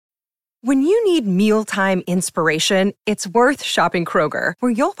When you need mealtime inspiration, it's worth shopping Kroger,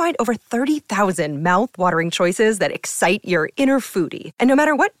 where you'll find over 30,000 mouth-watering choices that excite your inner foodie. And no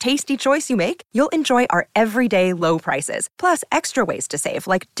matter what tasty choice you make, you'll enjoy our everyday low prices, plus extra ways to save,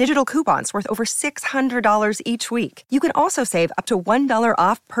 like digital coupons worth over $600 each week. You can also save up to $1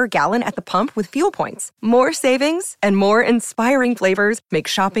 off per gallon at the pump with fuel points. More savings and more inspiring flavors make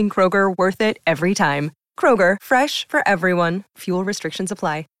shopping Kroger worth it every time. Kroger, fresh for everyone. Fuel restrictions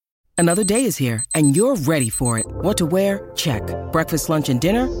apply. Another day is here, and you're ready for it. What to wear? Check. Breakfast, lunch, and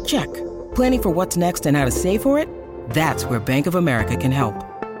dinner? Check. Planning for what's next and how to save for it? That's where Bank of America can help.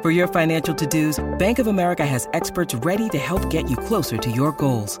 For your financial to-dos, Bank of America has experts ready to help get you closer to your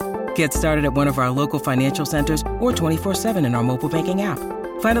goals. Get started at one of our local financial centers or 24/7 in our mobile banking app.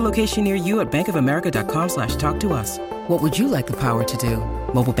 Find a location near you at bankofamerica.com/talktous. What would you like the power to do?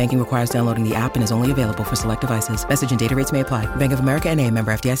 Mobile banking requires downloading the app and is only available for select devices. Message and data rates may apply. Bank of America N.A.,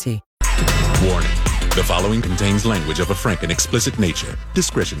 member FDIC. Warning. The following contains language of a frank and explicit nature.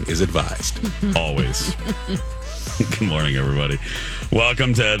 Discretion is advised. Always. Good morning, everybody.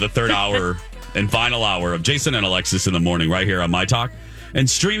 Welcome to the third hour and final hour of Jason and Alexis in the morning right here on My Talk and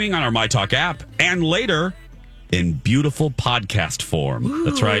streaming on our My Talk app and later in beautiful podcast form. Ooh.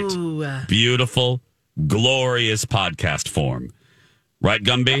 That's right. Beautiful, glorious podcast form. Right,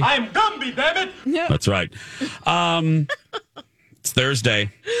 Gumby? I'm Gumby, damn it! Yeah. That's right. It's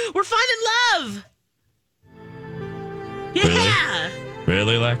Thursday. We're finding love. Yeah.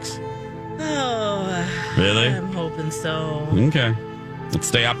 Really, Lex? Oh. Really? I'm hoping so. Okay. Let's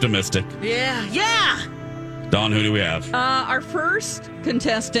stay optimistic. Yeah. Dawn, who do we have? Our first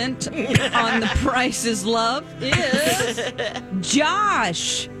contestant on The Price is Love is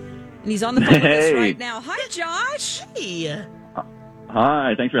Josh. And he's on the phone with us right now. Hi, Josh. Hey.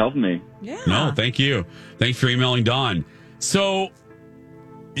 Hi, thanks for helping me. Yeah. No, thank you. Thanks for emailing Dawn. So,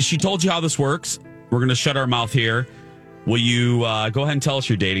 she told you how this works. We're going to shut our mouth here. Will you go ahead and tell us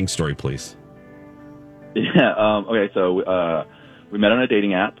your dating story, please? Yeah, okay, so we met on a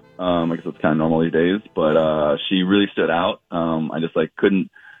dating app. I guess it's kind of normal these days, but she really stood out. I just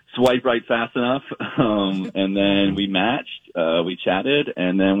couldn't swipe right fast enough. And then we matched, we chatted,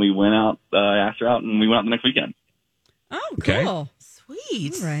 and then we went out, asked her out, and we went out the next weekend. Oh, okay. Cool.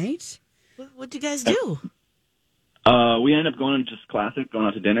 Sweet. All right. What'd you guys do? We ended up going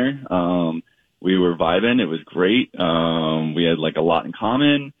out to dinner. We were vibing. It was great. We had a lot in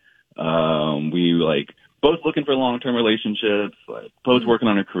common. We both looking for long-term relationships, both working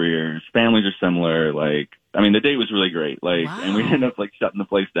on our careers. Families are similar. The date was really great. Wow. And we ended up shutting the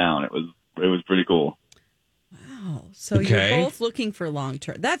place down. It was pretty cool. Wow. So you're both looking for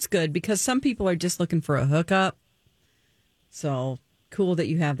long-term. That's good because some people are just looking for a hookup. So cool that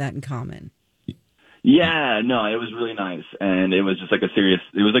you have that in common. Yeah, no, it was really nice. And it was just it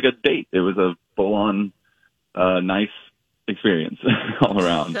was like a date. It was a full-on, nice experience all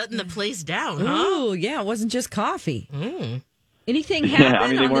around. Shutting the place down, huh? Oh, yeah. It wasn't just coffee. Mm. Anything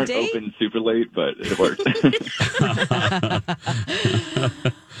happen they on weren't the date? open super late, but it worked.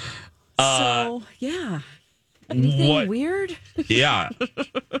 So, yeah. Anything weird? Yeah.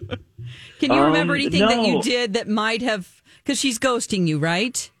 Can you remember anything that you no. did that might have... Because she's ghosting you,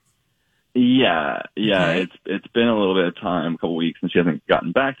 right? Yeah. Okay. It's been a little bit of time, a couple weeks, and she hasn't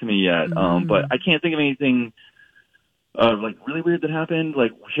gotten back to me yet. But I can't think of anything really weird that happened.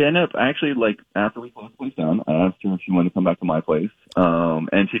 She ended up actually after we closed the place down, I asked her if she wanted to come back to my place,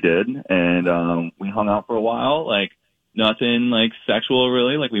 and she did, and we hung out for a while. Nothing sexual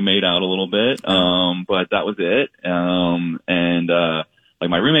really. We made out a little bit, but that was it.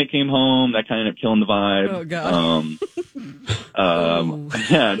 My roommate came home. That kind of ended up killing the vibe. Oh, God.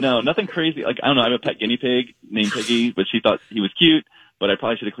 Yeah, no, nothing crazy. I don't know. I have a pet guinea pig named Piggy, but she thought he was cute. But I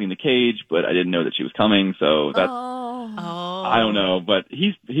probably should have cleaned the cage, but I didn't know that she was coming. So that's, I don't know. But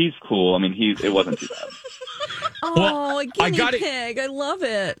he's cool. It wasn't too bad. A guinea pig. I love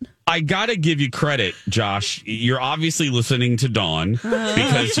it. I got to give you credit, Josh. You're obviously listening to Dawn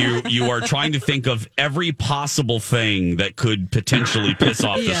because you are trying to think of every possible thing that could potentially piss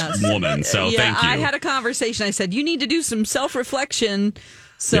off this woman. So thank you. I had a conversation. I said, you need to do some self-reflection.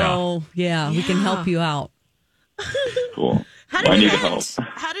 So, we can help you out. Cool. How did it end?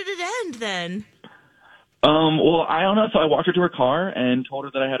 How did it end then? Well, I don't know. So I walked her to her car and told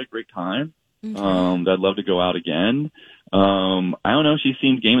her that I had a great time. That I'd love to go out again. I don't know. She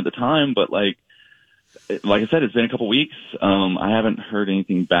seemed game at the time, but like I said, it's been a couple weeks. I haven't heard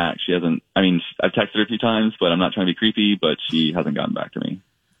anything back. She hasn't. I've texted her a few times, but I'm not trying to be creepy. But she hasn't gotten back to me.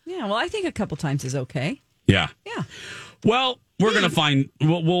 Yeah. Well, I think a couple times is okay. Yeah. Yeah. Well, we're going to find,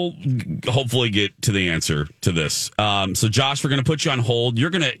 we'll hopefully get to the answer to this. So Josh, we're going to put you on hold. You're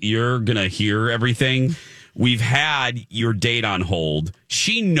going to hear everything. We've had your date on hold.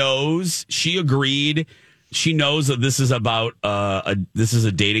 She knows, she agreed. She knows that this is about, this is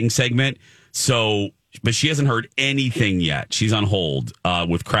a dating segment. So, but she hasn't heard anything yet. She's on hold,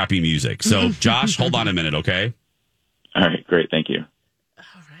 with crappy music. So Josh, hold on a minute. Okay. All right, great. Thank you.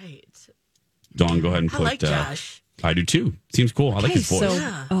 All right. Dawn, go ahead and put. I like Josh. I do too. Seems cool. I like his voice.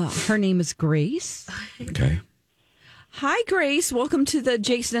 So her name is Grace. Okay. Hi, Grace. Welcome to the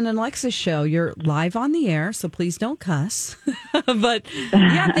Jason and Alexis show. You're live on the air, so please don't cuss. But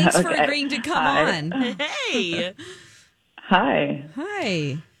yeah, thanks for agreeing to come on. Hey. Hi.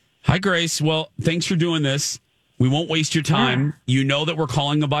 Hi. Hi, Grace. Well, thanks for doing this. We won't waste your time. Yeah. You know that we're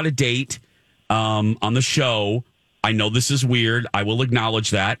calling about a date on the show. I know this is weird. I will acknowledge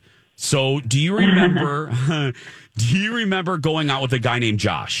that. So, do you remember? Do you remember going out with a guy named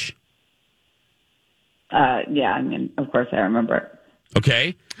Josh? Yeah, I mean, of course I remember.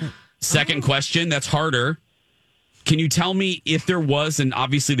 Okay. Second question. That's harder. Can you tell me if there was, and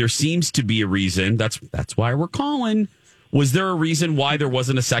obviously there seems to be a reason. That's why we're calling. Was there a reason why there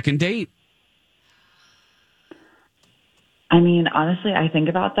wasn't a second date? I mean, honestly, I think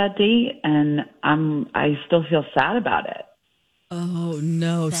about that date and I still feel sad about it. Oh,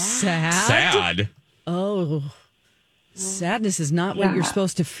 no. Sad? Sad? Oh, sadness is not what you're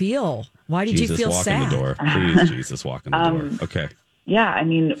supposed to feel. Why did you feel walk sad? In the door. Please, Jesus, walk in the door. Okay. Yeah, I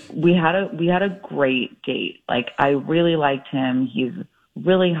mean, we had a great date. Like, I really liked him. He's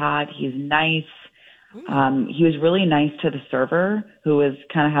really hot. He's nice. He was really nice to the server who was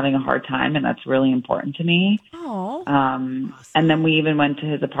kind of having a hard time, and that's really important to me. Oh. And then we even went to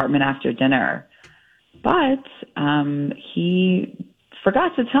his apartment after dinner. But he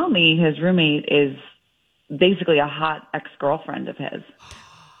forgot to tell me his roommate is basically a hot ex-girlfriend of his.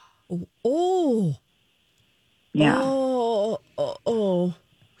 Oh. Yeah. Oh.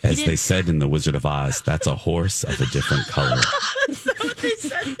 As they said in The Wizard of Oz, that's a horse of a different color. That's not what they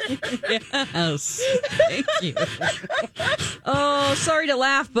said there. Yes. Thank you. Oh, sorry to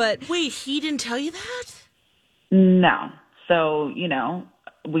laugh, but... Wait, he didn't tell you that? No. So,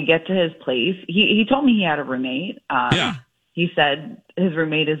 we get to his place. He told me he had a roommate. Yeah. He said his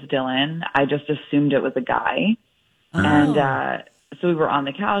roommate is Dylan. I just assumed it was a guy. Oh. And so we were on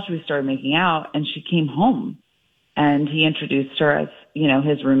the couch. We started making out, and she came home. And he introduced her as,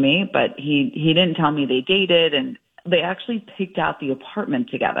 his roommate, but he didn't tell me they dated, and they actually picked out the apartment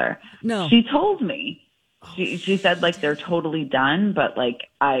together. No. She told me. She said, like, they're totally done, but, like,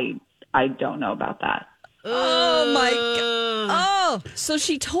 I don't know about that. Oh, my God. Oh, so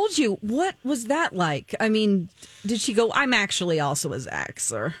she told you. What was that like? I mean, did she go, I'm actually also his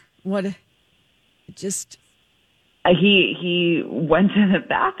ex, or what? Just... He went to the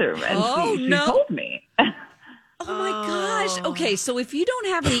bathroom, and she told me. Oh, my gosh. Okay, so if you don't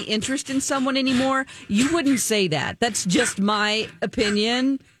have any interest in someone anymore, you wouldn't say that. That's just my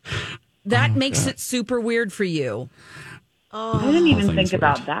opinion. That makes it super weird for you. I didn't even think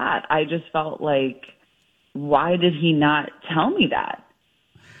about that. I just felt like, why did he not tell me that?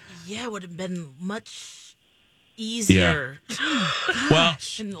 Yeah, it would have been much easier. Yeah. Well,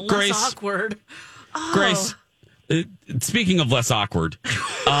 and less Grace, awkward. Oh. Grace, speaking of less awkward,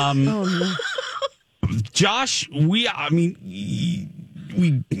 No. Josh,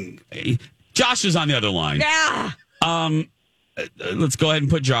 Josh is on the other line. Yeah. Let's go ahead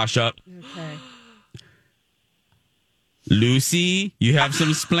and put Josh up. Okay. Lucy, you have some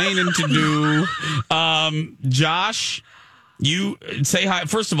explaining to do. Josh, you say hi.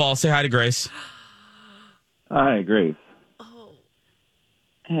 First of all, say hi to Grace. Hi, Grace.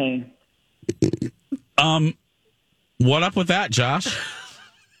 Hey. What up with that, Josh?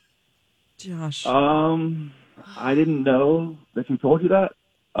 Josh. I didn't know that she told you that.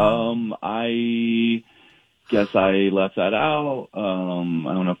 I guess I left that out. I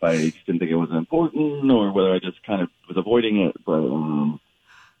don't know if I just didn't think it was important or whether I just kind of was avoiding it. But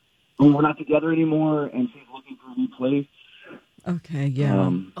we're not together anymore, and she's looking for a new place. Okay,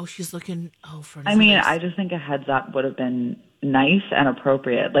 yeah. She's looking for I mean, I just think a heads up would have been nice and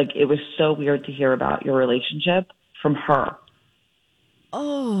appropriate. Like, it was so weird to hear about your relationship from her.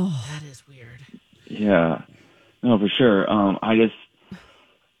 Oh. That is weird. Yeah. No, for sure. I just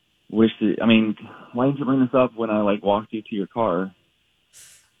wish that, why didn't you bring this up when I, walked you to your car?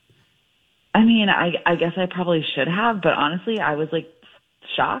 I mean, I guess I probably should have, but honestly, I was,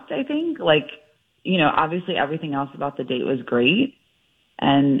 shocked, I think. Obviously everything else about the date was great.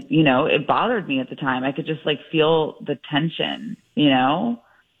 And, it bothered me at the time. I could just, feel the tension, and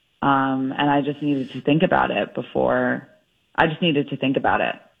I just needed to think about it before I just needed to think about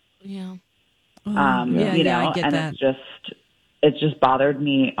it. Yeah. I get and that. It's just bothered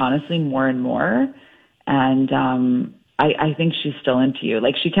me, honestly, more and more. And I think she's still into you.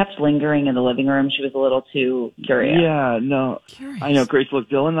 Like, she kept lingering in the living room. She was a little too curious. Yeah, no. Curious. I know, Grace. Look,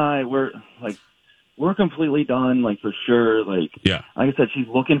 Dylan and I, we're completely done, like, for sure. Like, Yeah. like I said, she's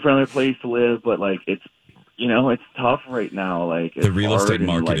looking for another place to live, but, like, it's, it's tough right now. Like, The it's real hard estate and,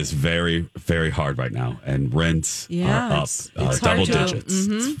 market like, is very, very hard right now, and rents Yeah, are up it's hard double to- digits.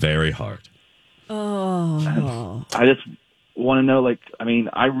 It's very hard. Oh. I just want to know, like, I mean,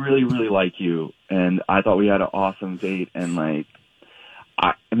 I really, really like you, and I thought we had an awesome date, and, like,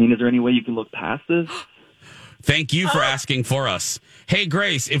 I mean, is there any way you can look past this? Thank you for asking for us. Hey,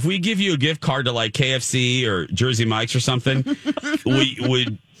 Grace, if we give you a gift card to like KFC or Jersey Mike's or something,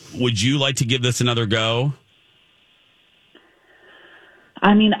 would you like to give this another go?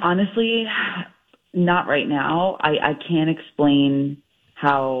 I mean, honestly, not right now. I can't explain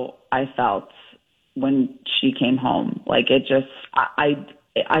how I felt when she came home. Like, it just, I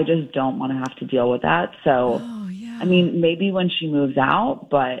just don't want to have to deal with that. So, I mean, maybe when she moves out,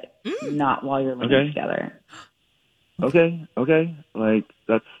 but not while you're living together. Okay. Like,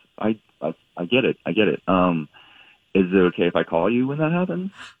 that's, I get it. Is it okay if I call you when that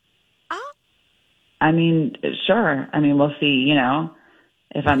happens? I mean, sure. I mean, we'll see,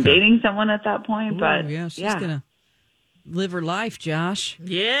 if I'm dating someone at that point, but She's gonna live her life, Josh.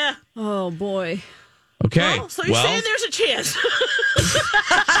 Yeah. Oh boy. Okay. Oh, so you're saying there's a chance.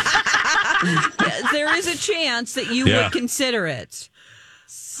 There is a chance that you Yeah. would consider it.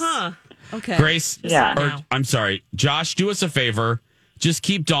 Huh. Okay. Grace, Yeah. or, I'm sorry, Josh, do us a favor. Just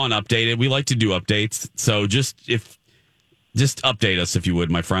keep Dawn updated. We like to do updates. So just update us if you would,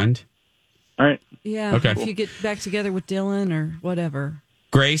 my friend. All right. Yeah. Okay. If you get back together with Dylan or whatever.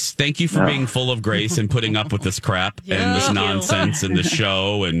 Grace, thank you for being full of grace and putting up with this crap and this Thank you. nonsense and this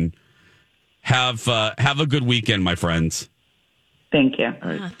show. And have a good weekend, my friends. thank you.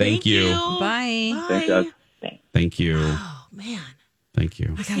 Thank you. Bye. Thanks, guys. Thank you. Oh, man. Thank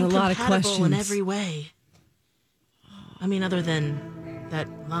you. I got a lot of Incompatible questions. in every way. I mean, other than that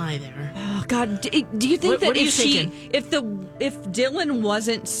lie there. Oh God, do you think What- that what are you if thinking? if Dylan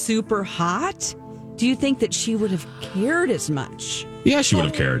wasn't super hot, do you think that she would have cared as much? Yeah, she would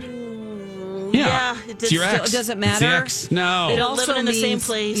have cared. Yeah. It's your ex. It doesn't It's the matter. ex. No. They don't live in the same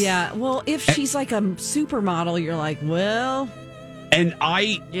place. Yeah. Well, if she's like a supermodel, you're like, well, And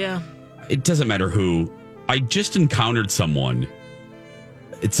Yeah. it doesn't matter who. I just encountered someone.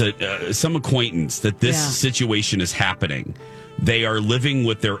 It's some acquaintance that this situation is happening. They are living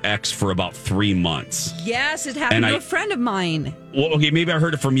with their ex for about 3 months. yes, it happened to a friend of mine. Well, okay, maybe I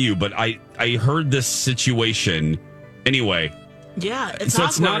heard it from you, but I heard this situation anyway. Yeah. It's So awkward.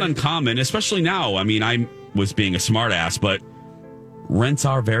 it's not uncommon, especially now. I mean, I was being a smartass, but rents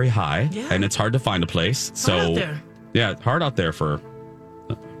are very high, Yeah. and it's hard to find a place. So Hard out there. yeah, hard out there for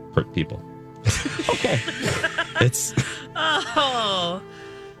people. Okay, it's Oh.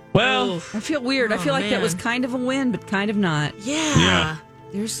 well. Oof. I feel weird. I feel like that man. was kind of a win, but kind of not. Yeah.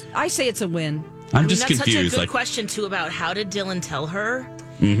 Yeah. I say it's a win. I'm just that's confused. such a good Like, question too about how did Dylan tell her?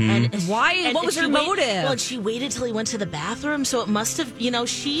 mhm. And Why? What was she her motive? Well, she waited till he went to the bathroom, so it must have.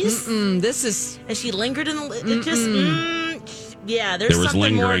 She's This is and she lingered in the. It just. Yeah, there's There was something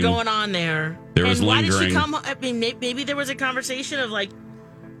lingering. more going on there. There was and why did lingering. she come? I mean, maybe there was a conversation of like.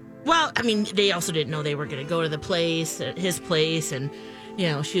 Well, I mean, they also didn't know they were going to go to the place, his place, and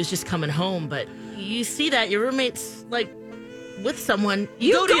she was just coming home. But you see that your roommate's like with someone.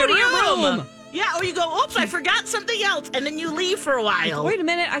 You go to your room. Yeah, or you go, oops, I forgot something else, and then you leave for a while. wait a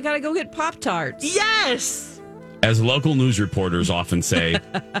minute. I gotta go get Pop-Tarts. Yes. as local news reporters often say,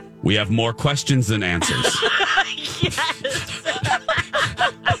 we have more questions than answers.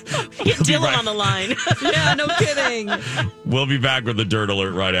 Get We'll be Dylan right- on the line. Yeah, no kidding. We'll be back with the Dirt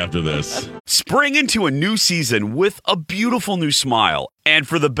Alert right after this. Spring into a new season with a beautiful new smile. And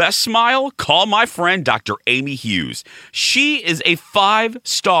for the best smile, call my friend Dr. Amy Hughes. She is a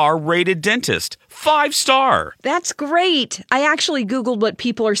 5-star rated dentist. 5-star. That's great. I actually Googled what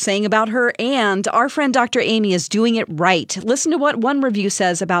people are saying about her, and our friend Dr. Amy is doing it right. Listen to what one review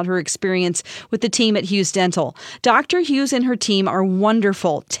says about her experience with the team at Hughes Dental. Dr. Hughes and her team are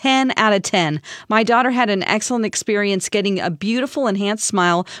wonderful. 10 out of 10. My daughter had an excellent experience getting a beautiful enhanced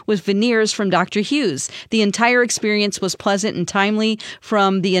smile with veneers from Dr. Hughes. The entire experience was pleasant and timely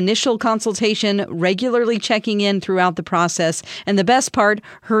from the initial consultation, regularly checking in throughout the process, and the best part,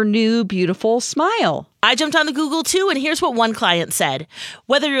 her new beautiful smile. smile. I jumped on the Google too, and here's what one client said.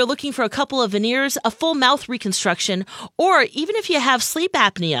 Whether you're looking for a couple of veneers, a full mouth reconstruction, or even if you have sleep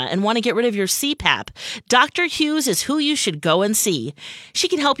apnea and want to get rid of your CPAP, Dr. Hughes is who you should go and see. She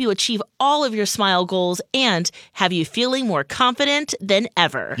can help you achieve all of your smile goals and have you feeling more confident than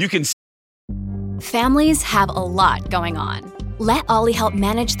ever. You can. Families have a lot going on. Let Ollie help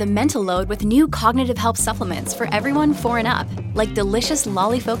manage the mental load with new cognitive help supplements for everyone 4 and up, like delicious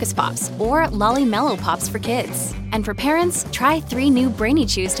Lolly Focus Pops or Lolly Mellow Pops for kids. And for parents, try 3 new Brainy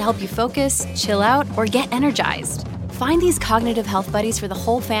Chews to help you focus, chill out, or get energized. Find these cognitive health buddies for the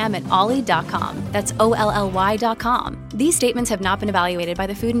whole fam at ollie.com. That's OLLY.com. These statements have not been evaluated by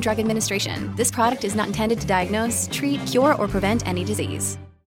the Food and Drug Administration. This product is not intended to diagnose, treat, cure, or prevent any disease.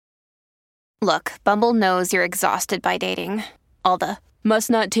 Look, Bumble knows you're exhausted by dating. All the, must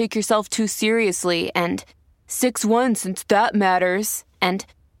not take yourself too seriously, and 6'1" since that matters, and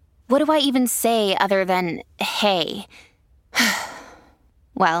what do I even say other than, hey?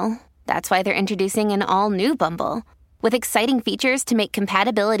 Well, that's why they're introducing an all-new Bumble, with exciting features to make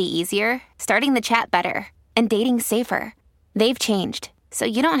compatibility easier, starting the chat better, and dating safer. They've changed, so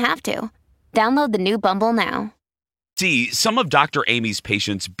you don't have to. Download the new Bumble now. See some of Dr. Amy's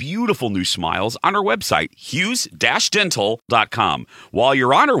patients' beautiful new smiles on her website, hughes-dental.com. While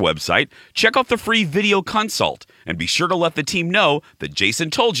you're on her website, check out the free video consult and be sure to let the team know that Jason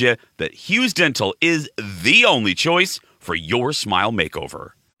told you that Hughes Dental is the only choice for your smile makeover.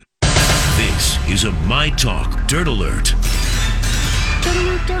 This is a My Talk Dirt Alert. Dirt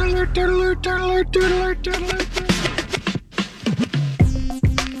alert, dirt alert, dirt alert, dirt alert, dirt alert, dirt alert.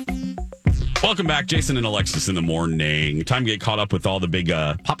 Welcome back, Jason and Alexis in the morning. Time to get caught up with all the big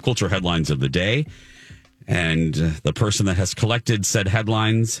pop culture headlines of the day. And the person that has collected said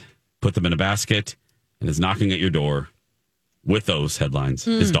headlines, put them in a basket, and is knocking at your door with those headlines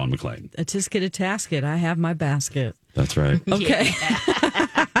is Dawn McClain. I just get a tasket. I have my basket. That's right. Okay.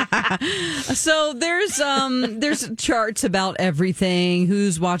 So there's charts about everything,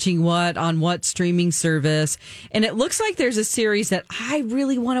 who's watching what on what streaming service, and it looks like there's a series that I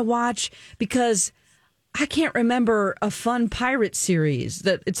really want to watch because I can't remember a fun pirate series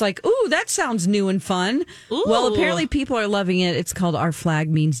that it's like, ooh, that sounds new and fun. Ooh. Well, apparently people are loving it. It's called Our Flag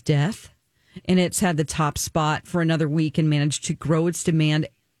Means Death, and it's had the top spot for another week and managed to grow its demand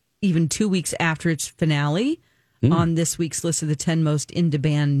even 2 weeks after its finale. On this week's list of the 10 most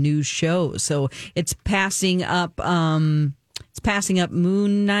in-demand news shows. So it's passing up Moon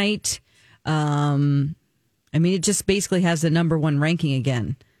Knight. I mean, it just basically has the number 1 ranking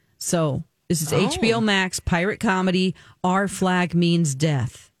again. So this is HBO Max pirate comedy, Our Flag Means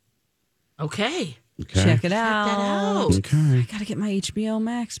Death. Okay. Check it out. Okay. I got to get my HBO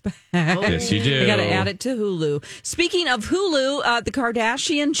Max back. Yes, you do. I got to add it to Hulu. Speaking of Hulu, the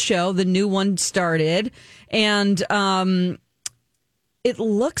Kardashian show, the new one started. And it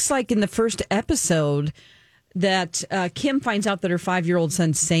looks like in the first episode that Kim finds out that her 5-year-old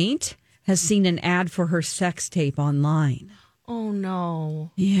son, Saint, has seen an ad for her sex tape online. Oh,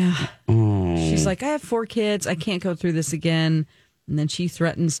 no. Yeah. Oh. She's like, I have 4 kids. I can't go through this again. And then she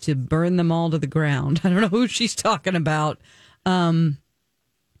threatens to burn them all to the ground. I don't know who she's talking about.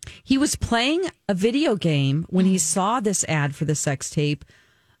 He was playing a video game when he saw this ad for the sex tape.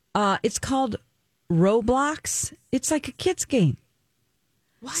 It's called Roblox. It's like a kid's game.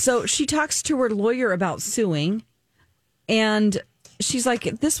 What? So she talks to her lawyer about suing. And she's like,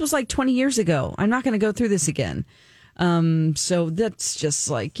 this was like 20 years ago. I'm not going to go through this again. So that's just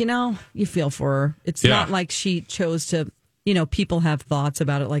like, you feel for her. It's not like she chose to... people have thoughts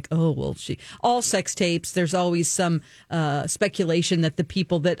about it like, oh, well, all sex tapes, there's always some speculation that the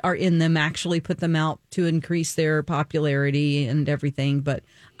people that are in them actually put them out to increase their popularity and everything. But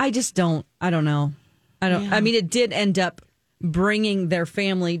I don't know. I mean, it did end up bringing their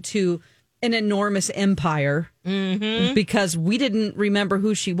family to an enormous empire because we didn't remember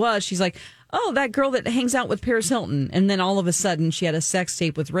who she was. She's like, oh, that girl that hangs out with Paris Hilton. And then all of a sudden she had a sex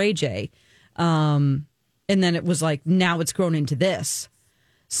tape with Ray J. And then it was like, now it's grown into this.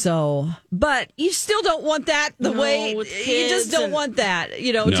 So, but you still don't want that way. You just don't want that,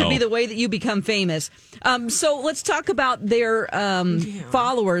 to be the way that you become famous. So let's talk about their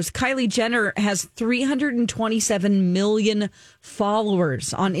followers. Kylie Jenner has 327 million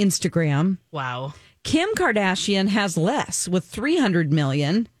followers on Instagram. Wow. Kim Kardashian has less with 300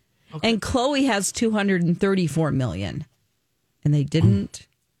 million. Okay. And Khloe has 234 million. And they didn't.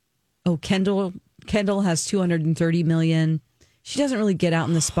 Oh, Kendall has 230 million. She doesn't really get out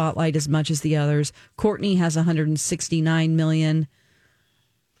in the spotlight as much as the others. Kourtney has 169 million.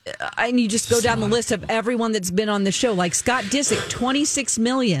 And you just go down the list of everyone that's been on the show. Like Scott Disick, 26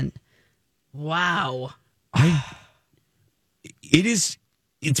 million. Wow. It's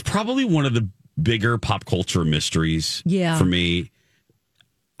probably one of the bigger pop culture mysteries for me.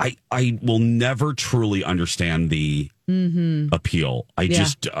 I will never truly understand the appeal. I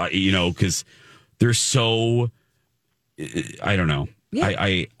just, because they're so, I don't know.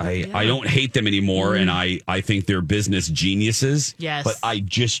 Yeah. I don't hate them anymore, and I think they're business geniuses. Yes. But I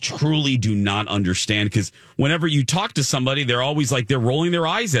just truly do not understand, because whenever you talk to somebody, they're always like they're rolling their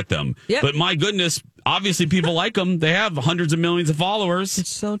eyes at them. Yep. But my goodness, obviously people like them. They have hundreds of millions of followers. It's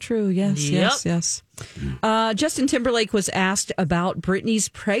so true. Yes, yes. Justin Timberlake was asked about Britney's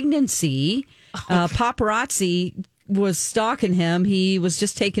pregnancy. Paparazzi was stalking him. He was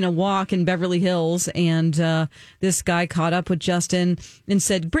just taking a walk in Beverly Hills, and this guy caught up with Justin and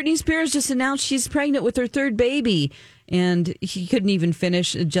said, Britney Spears just announced she's pregnant with her third baby. And he couldn't even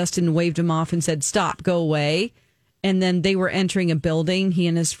finish. Justin waved him off and said, stop, go away. And then they were entering a building, he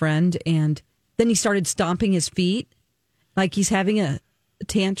and his friend, and then he started stomping his feet like he's having a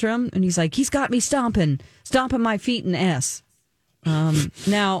tantrum. And he's like, he's got me stomping my feet in S.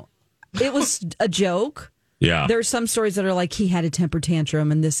 Now, it was a joke. Yeah. There are some stories that are like he had a temper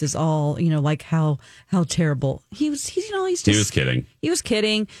tantrum, and this is all, like how terrible. He was kidding. He was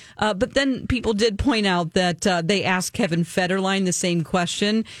kidding. But then people did point out that they asked Kevin Federline the same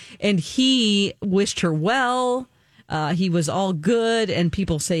question, and he wished her well. He was all good, and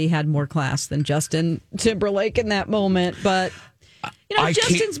people say he had more class than Justin Timberlake in that moment. But,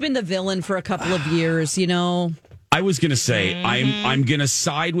 Justin's been the villain for a couple of years, I was going to say, I'm going to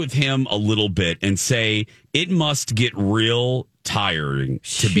side with him a little bit and say it must get real tiring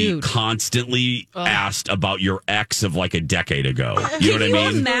to be constantly asked about your ex of like a decade ago. You know what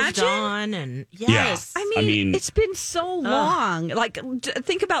I mean? Imagine? Yes. Yeah. I mean, it's been so long. Like,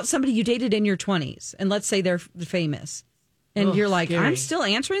 think about somebody you dated in your 20s, and let's say they're famous. And you're like, scary. I'm still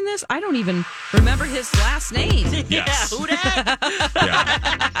answering this? I don't even remember his last name. Yes. Who that?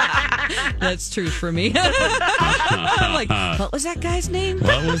 That's truth for me. I'm like, what was that guy's name?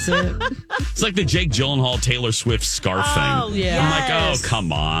 What was it? It's like the Jake Gyllenhaal, Taylor Swift scarf thing. Yeah. I'm like, oh,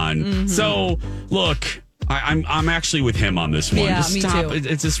 come on. Mm-hmm. So, look, I'm actually with him on this one. Yeah, just me stop. too.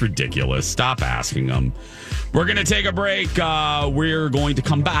 It's just ridiculous. Stop asking him. We're going to take a break. We're going to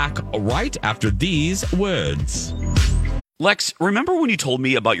come back right after these words. Lex, remember when you told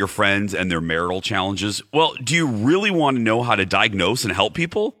me about your friends and their marital challenges? Well, do you really want to know how to diagnose and help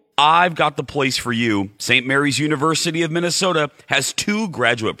people? I've got the place for you. St. Mary's University of Minnesota has 2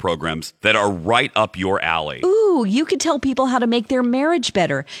 graduate programs that are right up your alley. Ooh, you could tell people how to make their marriage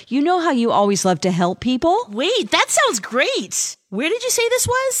better. You know how you always love to help people. Wait, that sounds great. Where did you say this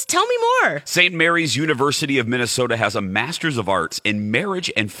was? Tell me more. St. Mary's University of Minnesota has a Master's of Arts in Marriage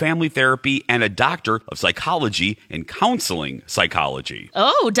and Family Therapy and a Doctor of Psychology in Counseling Psychology.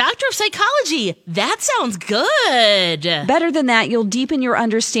 Oh, Doctor of Psychology. That sounds good. Better than that, you'll deepen your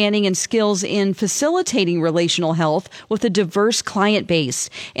understanding and skills in facilitating relational health with a diverse client base.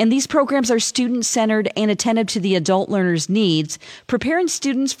 And these programs are student-centered and attentive to the adult learner's needs, preparing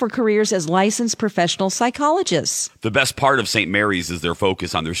students for careers as licensed professional psychologists. The best part of St. Mary's is their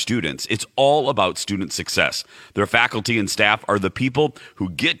focus on their students. It's all about student success. Their faculty and staff are the people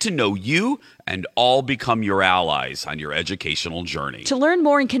who get to know you and all become your allies on your educational journey. To learn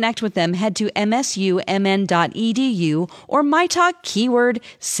more and connect with them, head to msumn.edu or MyTalk keyword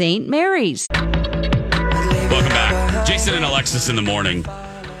St. Mary's. Welcome back. Jason and Alexis in the morning.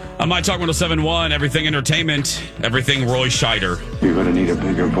 On My Talk 107.1, everything entertainment, everything Roy Scheider. You're going to need a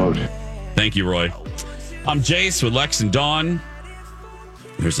bigger boat. Thank you, Roy. I'm Jace with Lex and Dawn.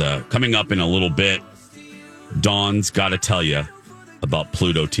 There's coming up in a little bit. Dawn's got to tell you about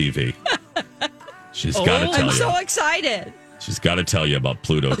Pluto TV. She's got to tell you. I'm so excited. She's got to tell you about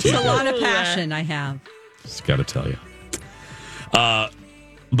Pluto TV. It's a lot of passion I have. She's got to tell you.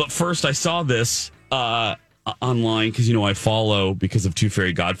 But first, I saw this online because, I follow, because of Two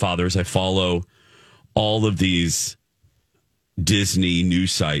Fairy Godfathers, I follow all of these Disney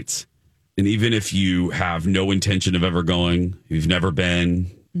news sites. And even if you have no intention of ever going, you've never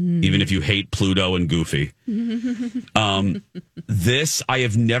been, even if you hate Pluto and Goofy, I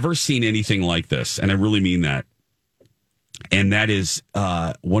have never seen anything like this. And I really mean that. And that is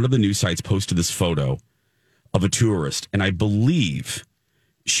one of the news sites posted this photo of a tourist. And I believe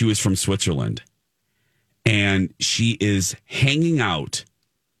she was from Switzerland. And she is hanging out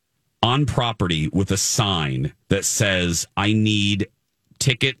on property with a sign that says, I need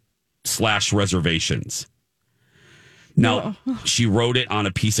ticket/reservations. Now, she wrote it on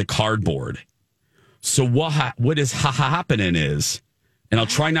a piece of cardboard. So what is happening is, and I'll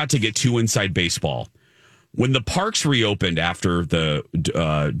try not to get too inside baseball, when the parks reopened after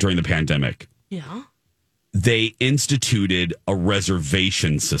during the pandemic, Yeah. they instituted a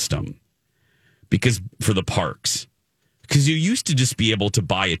reservation system for the parks. Because you used to just be able to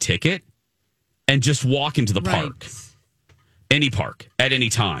buy a ticket and just walk into the park. Any park, at any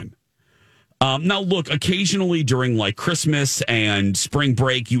time. Now, look, occasionally during like Christmas and spring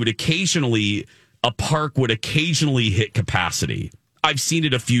break, a park would occasionally hit capacity. I've seen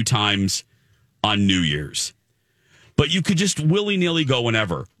it a few times on New Year's. But you could just willy-nilly go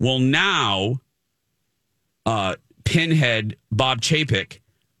whenever. Well, now, Pinhead, Bob Chapek,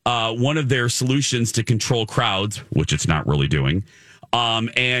 one of their solutions to control crowds, which it's not really doing,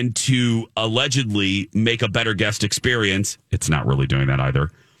 and to allegedly make a better guest experience, it's not really doing that either,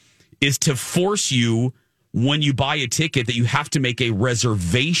 is to force you, when you buy a ticket, that you have to make a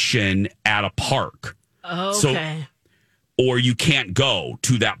reservation at a park. Okay. Or you can't go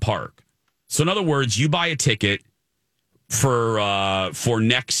to that park. So in other words, you buy a ticket for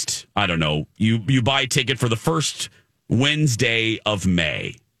next, I don't know, you buy a ticket for the first Wednesday of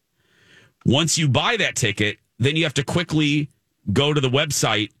May. Once you buy that ticket, then you have to quickly go to the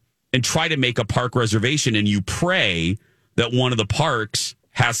website and try to make a park reservation, and you pray that one of the parks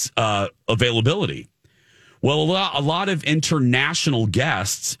has availability. Well, a lot of international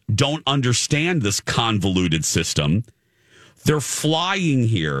guests don't understand this convoluted system. They're flying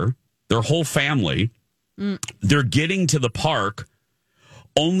here, their whole family. They're getting to the park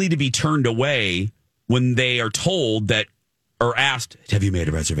only to be turned away when they are told that, or asked, have you made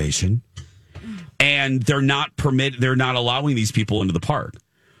a reservation? And they're not allowing these people into the park.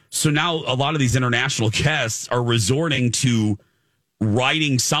 So now a lot of these international guests are resorting to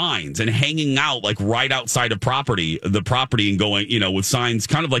writing signs and hanging out like right outside of the property and going, with signs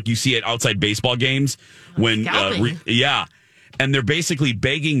kind of like you see at outside baseball games when, and they're basically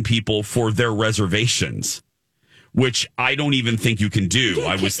begging people for their reservations, which I don't even think you can do.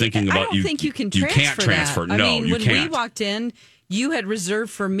 I was thinking about I don't think you can transfer. You can't transfer. That. No, you when can't. We walked in, you had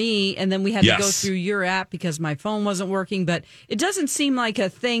reserved for me, and then we had to go through your app because my phone wasn't working. But it doesn't seem like a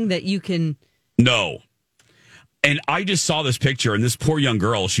thing that you can. No. And I just saw this picture, and this poor young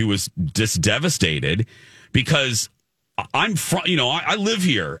girl, she was just devastated because I'm from, I live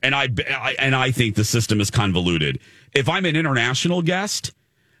here, and I think the system is convoluted. If I'm an international guest,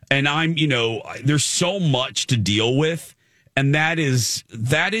 and I'm, there's so much to deal with, and that is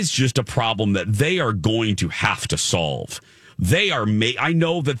just a problem that they are going to have to solve. I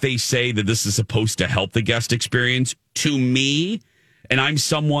know that they say that this is supposed to help the guest experience. To me, and I'm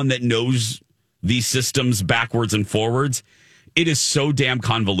someone that knows these systems backwards and forwards, it is so damn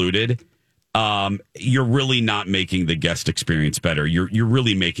convoluted. You're really not making the guest experience better. You're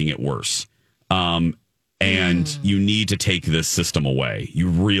really making it worse. And you need to take this system away. You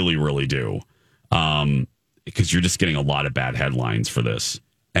really, really do. Because you're just getting a lot of bad headlines for this.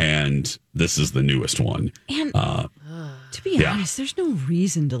 And this is the newest one. And to be honest, there's no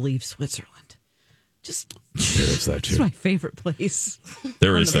reason to leave Switzerland. There is that too. It's my favorite place.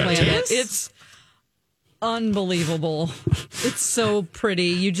 There is that too. It's unbelievable. It's so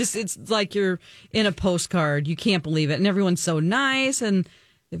pretty. It's like you're in a postcard. You can't believe it. And everyone's so nice. And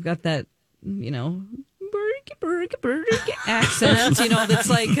they've got that, accent, that's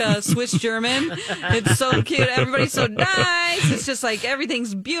like Swiss German. It's so cute. Everybody's so nice. It's just like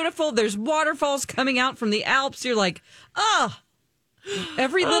everything's beautiful. There's waterfalls coming out from the Alps. You're like,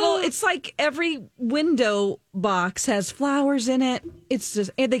 it's like every window box has flowers in it. It's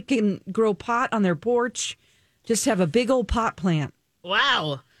just, and they can grow pot on their porch. Just have a big old pot plant.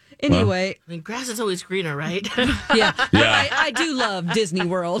 Wow. Anyway, grass is always greener, right? Yeah. I do love Disney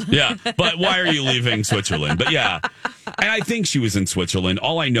World. Yeah, but why are you leaving Switzerland? But yeah, and I think she was in Switzerland.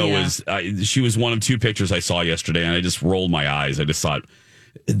 All I know is she was one of two pictures I saw yesterday, and I just rolled my eyes. I just thought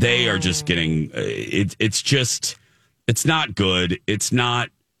they are just getting it's not good. It's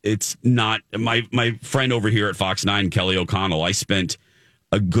not my friend over here at Fox 9, Kelly O'Connell. I spent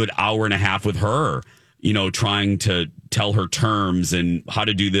a good hour and a half with her, trying to tell her terms and how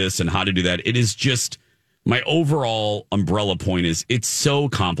to do this and how to do that. It is just, my overall umbrella point is it's so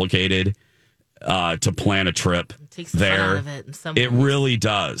complicated to plan a trip takes the there. fun out of it in some It ways. really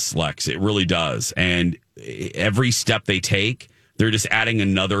does, Lex. It really does. And every step they take, they're just adding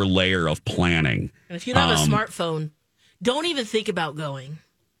another layer of planning. And if you don't have a smartphone, don't even think about going.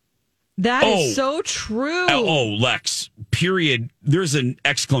 That is so true. Lex, period. There's an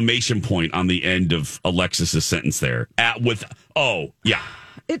exclamation point on the end of Alexis's sentence there. Unless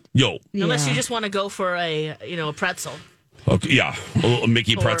you just want to go for a pretzel. Okay, yeah. A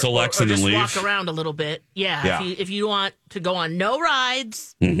Mickey pretzel, Lex, and then just leave. walk around a little bit. Yeah. Yeah. If you want to go on no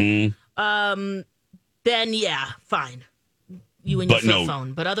rides, then yeah, fine. You and your But no. flip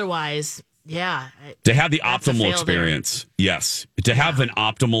phone. But otherwise, yeah. To have the That's a optimal fail experience, yes. To have an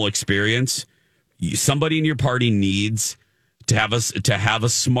optimal experience, somebody in your party needs to have a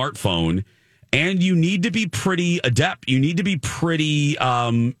smartphone, and you need to be pretty adept. You need to be pretty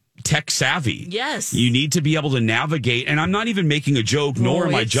tech savvy. Yes. You need to be able to navigate. And I'm not even making a joke, nor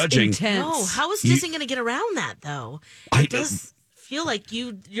am I judging. Intense. No, how is Disney going to get around that, though? It does feel like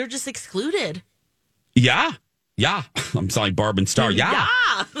you're just excluded. Yeah. I'm sounding Barb and Star. Yeah.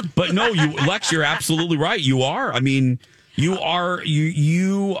 But no, Lex, you're absolutely right. You are. I mean, you're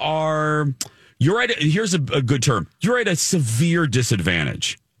at here's a good term. You're at a severe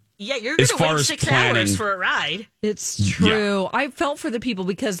disadvantage. Yeah, you're going to wait 6 hours for a ride. It's true. I felt for the people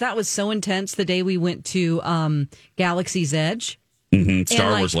because that was so intense the day we went to Galaxy's Edge.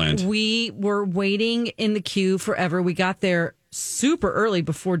 Star Wars Land. We were waiting in the queue forever. We got there super early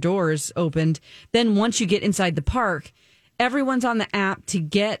before doors opened. Then once you get inside the park, everyone's on the app to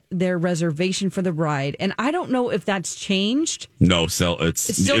get their reservation for the ride. And I don't know if that's changed. No, so it's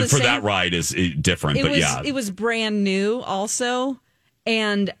still the for same? that ride is different. It was brand new also.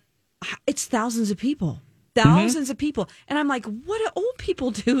 And it's thousands of people. Of people. And I'm like, what do old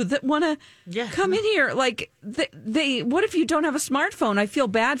people do that want to come in here? Like, they what if you don't have a smartphone? I feel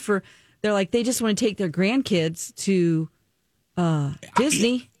bad for, they're like, they just want to take their grandkids to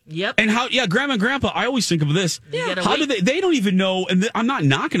Disney. Yep. And Grandma and Grandpa, I always think of this. Yeah. How do they don't even know, and I'm not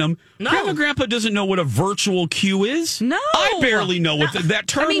knocking them. No. Grandma and Grandpa doesn't know what a virtual queue is. No. I barely know what that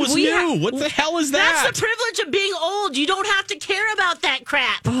term was new. What the hell is that? That's the privilege of being old. You don't have to care about that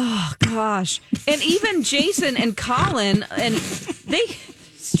crap. Oh, gosh. And even Jason and Colin, and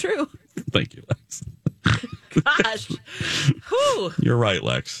it's true. Thank you, Lex. Gosh. Whew. You're right,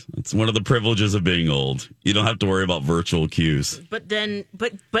 Lex. It's one of the privileges of being old. You don't have to worry about virtual queues. But then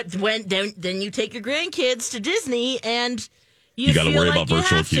you take your grandkids to Disney and you got to worry about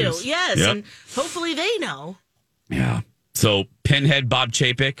virtual have queues. To. Yes, Yep. and hopefully they know. Yeah. So, Pinhead Bob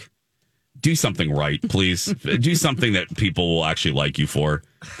Chapek, do something right, please. Do something that people will actually like you for,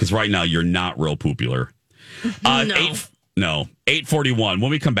 because right now you're not real popular. No. 8:41. When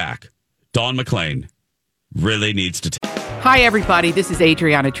we come back, Dawn McClain really needs to. Hi, everybody. This is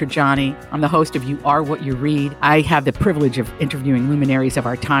Adriana Trajani. I'm the host of You Are What You Read. I have the privilege of interviewing luminaries of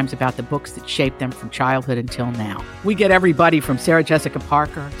our times about the books that shaped them from childhood until now. We get everybody from Sarah Jessica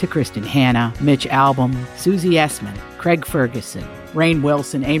Parker to Kristen Hanna, Mitch Albom, Susie Essman, Craig Ferguson, Rainn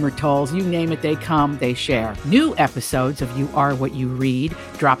Wilson, Amor Tolls, you name it, they come, they share. New episodes of You Are What You Read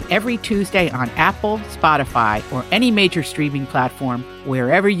drop every Tuesday on Apple, Spotify, or any major streaming platform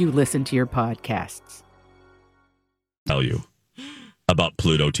wherever you listen to your podcasts. Tell you about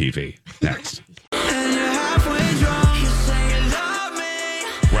Pluto TV next.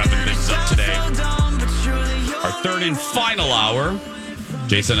 Wrapping things up today. Our third and final hour.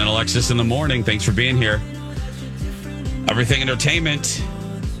 Jason and Alexis in the morning. Thanks for being here. Everything entertainment,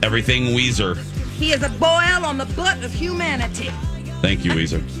 everything Weezer. He is a boil on the butt of humanity. Thank you,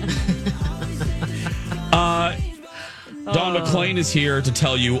 Weezer. Dawn McClain is here to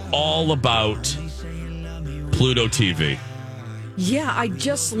tell you all about Pluto TV. Yeah, I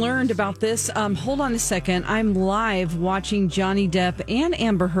just learned about this. Hold on a second. I'm live watching Johnny Depp and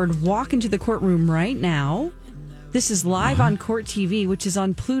Amber Heard walk into the courtroom right now. This is live on Court TV, which is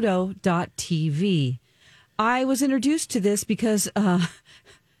on Pluto.tv. I was introduced to this because Donna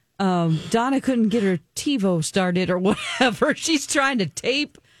couldn't get her TiVo started or whatever. She's trying to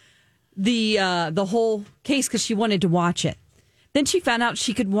tape the whole case because she wanted to watch it. Then she found out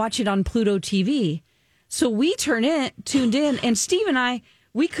she could watch it on Pluto TV. So we tuned in, and Steve and I,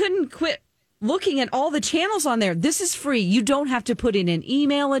 we couldn't quit looking at all the channels on there. This is free. You don't have to put in an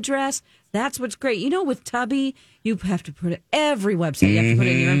email address. That's what's great. You know, with Tubby, you have to put it, every website, you have to put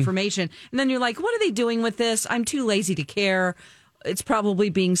in your information. And then you're like, what are they doing with this? I'm too lazy to care. It's probably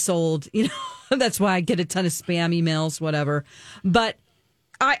being sold. You know, that's why I get a ton of spam emails, whatever. But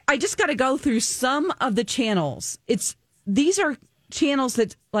I just got to go through some of the channels. These are channels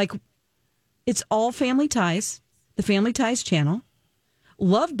that, like, it's all Family Ties, the Family Ties channel,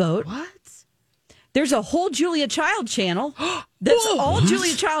 Love Boat. What? There's a whole Julia Child channel that's all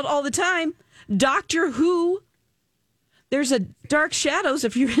Julia Child all the time. Doctor Who. There's a Dark Shadows,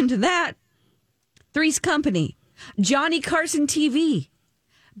 if you're into that. Three's Company. Johnny Carson TV.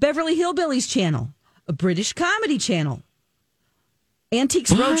 Beverly Hillbillies channel. A British Comedy channel.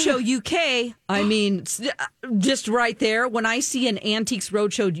 Antiques Roadshow UK. I mean, just right there. When I see an Antiques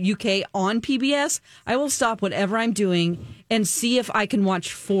Roadshow UK on PBS, I will stop whatever I'm doing and see if I can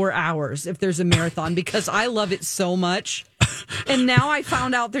watch 4 hours if there's a marathon, because I love it so much. And now I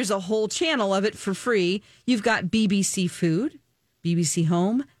found out there's a whole channel of it for free. You've got BBC Food, BBC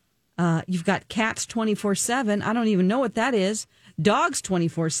Home. You've got Cats 24/7. I don't even know what that is. Dogs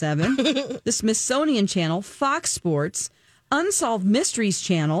 24/7. The Smithsonian Channel, Fox Sports, Unsolved Mysteries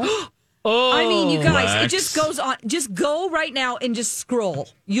Channel. I mean, you guys, Lex. it just goes on. Just go right now and just scroll.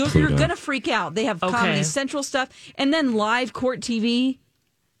 You're going to freak out. They have Comedy Central stuff and then live court TV.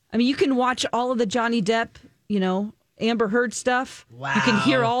 I mean, you can watch all of the Johnny Depp, Amber Heard stuff. Wow. You can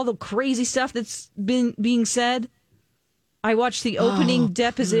hear all the crazy stuff that's been being said. I watched the opening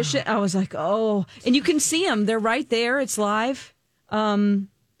deposition. I was like, oh. And you can see them. They're right there. It's live. I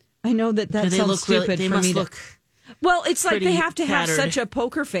know that sounds stupid for me to... Well, it's like they have to have such a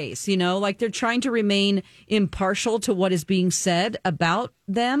poker face, like they're trying to remain impartial to what is being said about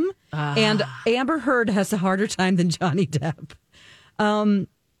them. And Amber Heard has a harder time than Johnny Depp.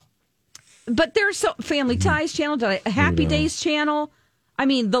 But there's Family Ties channel, Happy Days channel. I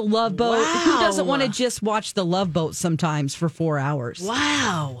mean, the Love Boat. Wow. Who doesn't want to just watch the Love Boat sometimes for 4 hours?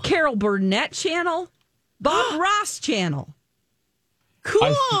 Wow. Carol Burnett channel, Bob Ross channel.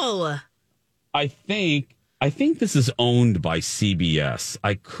 Cool. I think this is owned by CBS.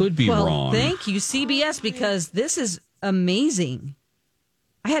 I could be wrong. Thank you, CBS, because this is amazing.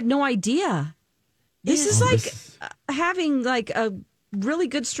 I had no idea. This is having like a really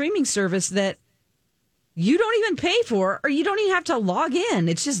good streaming service that you don't even pay for, or you don't even have to log in.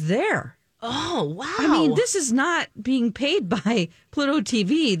 It's just there. Oh, wow. I mean, this is not being paid by Pluto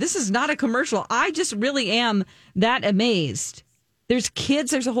TV. This is not a commercial. I just really am that amazed. There's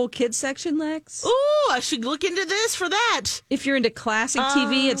kids. There's a whole kids section, Lex. Ooh, I should look into this for that. If you're into classic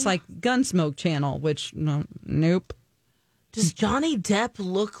TV, it's like Gunsmoke Channel, which, nope. Does Johnny Depp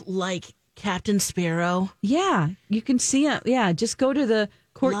look like Captain Sparrow? Yeah, you can see it. Yeah, just go to the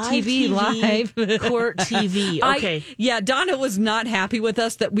Court TV live. Court TV. Okay. Donna was not happy with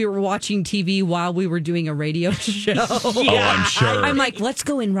us that we were watching TV while we were doing a radio show. I'm sure. I'm like, let's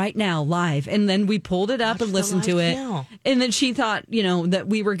go in right now live. And then we pulled it up and listened to it. Channel. And then she thought, that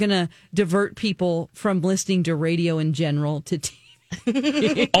we were going to divert people from listening to radio in general to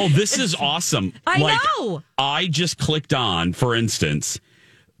TV. Oh, this is awesome. I know. I just clicked on, for instance,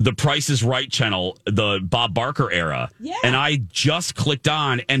 the Price is Right channel, the Bob Barker era. Yeah. And I just clicked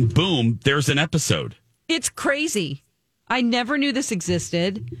on and boom, there's an episode. It's crazy. I never knew this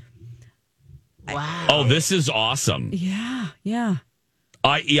existed. Wow. Oh, this is awesome. Yeah.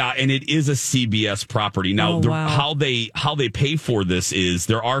 And it is a CBS property. Now, how they pay for this is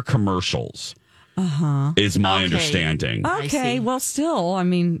there are commercials. Is my understanding. Okay, well, still, I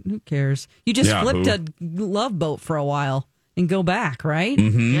mean, who cares? You just flipped a Love Boat for a while and go back, right?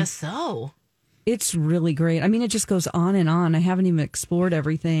 Mm-hmm. Yes, so. It's really great. I mean, it just goes on and on. I haven't even explored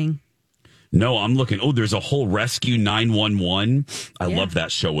everything. No, I'm looking. Oh, there's a whole Rescue 911. I love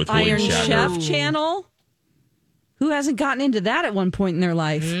that show with William Iron Shatner. Chef channel. Who hasn't gotten into that at one point in their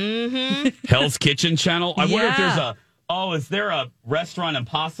life? Mm-hmm. Hell's Kitchen channel. I wonder if there's is there a Restaurant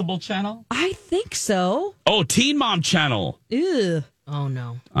Impossible channel? I think so. Oh, Teen Mom channel. Ew. Oh,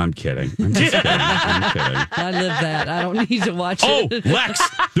 no. I'm kidding. I'm just kidding. I'm kidding. I live that. I don't need to watch it. Oh, Lex,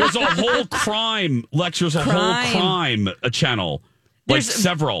 there's a whole crime. Lex, there's a whole crime channel. There's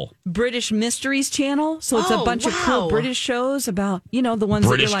several. British Mysteries channel. So it's a bunch of cool British shows about, the ones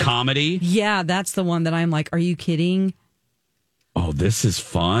British that you're like, comedy? Yeah, that's the one that I'm like, are you kidding? Oh, this is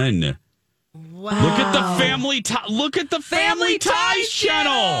fun. Wow. Look at the Family Ties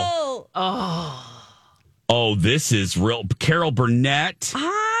channel. Oh, this is real. Carol Burnett.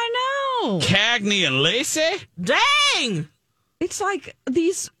 I know. Cagney and Lacey. Dang. It's like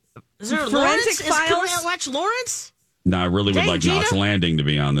these Is there forensic Lawrence? files. Can we watch Lawrence? No, I really would Dang, like Gina? Knots Landing to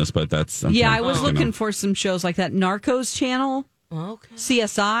be on this, but that's... I was looking for some shows like that. Narcos channel. Okay.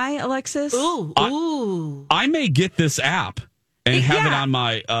 CSI, Alexis. Ooh. I may get this app and have it on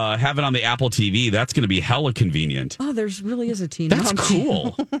my the Apple TV. That's going to be hella convenient. Oh, there's really is a Teen That's Mom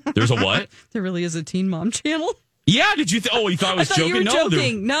cool. channel. There's a what? There really is a Teen Mom channel. Yeah, did you? You thought I was joking? You were No,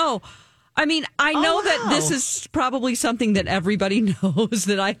 joking. No. I mean, I know that this is probably something that everybody knows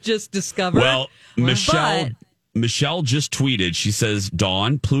that I just discovered. Well, Michelle just tweeted. She says,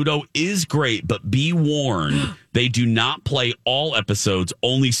 Dawn, Pluto is great, but be warned. They do not play all episodes,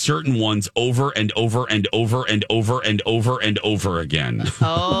 only certain ones over and over and over and over and over and over again.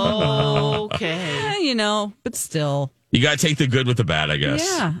 Okay. But still. You got to take the good with the bad, I guess.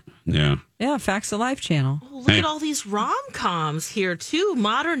 Yeah. Yeah, Facts of Life channel. Oh, look at all these rom-coms here, too.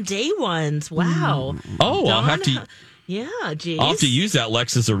 Modern day ones. Wow. Oh, I'll have to... Yeah, geez. I'll have to use that,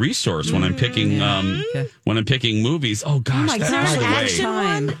 Lex, as a resource when I'm picking when I'm picking movies. Oh gosh, is there an action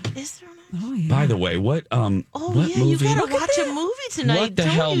one? Oh, yeah. By the way, what what movie? You gotta watch a movie tonight. What the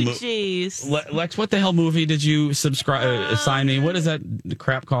hell? Jeez. Lex, what the hell movie did you assign me? What is that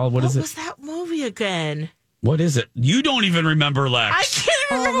crap called? What is it? What was that movie again? What is it? You don't even remember, Lex. I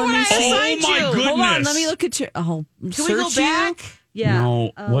can't remember what I assigned my you. goodness. Hold on, let me look at your. Can we go back? Yeah.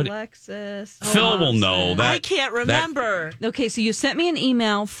 No, what? Alexis. Phil will know that. I can't remember. Okay, so you sent me an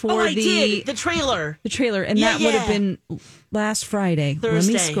email for I did. The trailer. The trailer, and that would have been last Friday.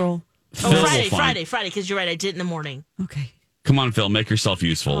 Thursday. Let me scroll. Friday, because you're right. I did it in the morning. Okay. Come on, Phil, make yourself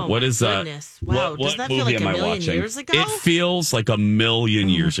useful. Oh, what is that? Wow, what doesn't that movie feel like am a I million watching? years ago? It feels like a million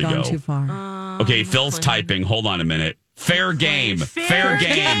years Gone ago. too far. Okay, Phil's typing. Hold on a minute. Fair game. Fair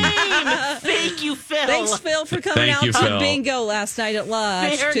game. Thank you, Phil. Thanks, Phil, for coming out to bingo last night at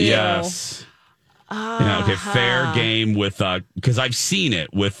Lush. Yes. Okay, fair game with because I've seen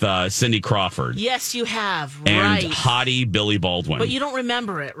it with Cindy Crawford. Yes, you have. And right. hottie Billy Baldwin. But you don't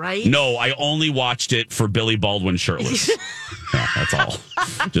remember it, right? No, I only watched it for Billy Baldwin shirtless. Yeah, that's all.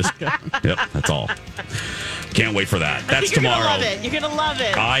 Yep, that's all. Can't wait for that. That's tomorrow. You're gonna love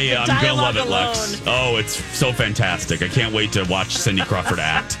it. I'm gonna love it, Lex. Oh, it's so fantastic. I can't wait to watch Cindy Crawford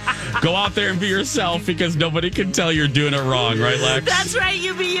act. Go out there and be yourself because nobody can tell you're doing it wrong, right, Lex? That's right,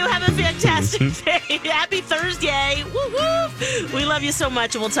 you be you. Have a fantastic day. Happy Thursday. Woo woo. We love you so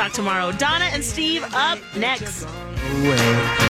much, and we'll talk tomorrow. Donna and Steve up next.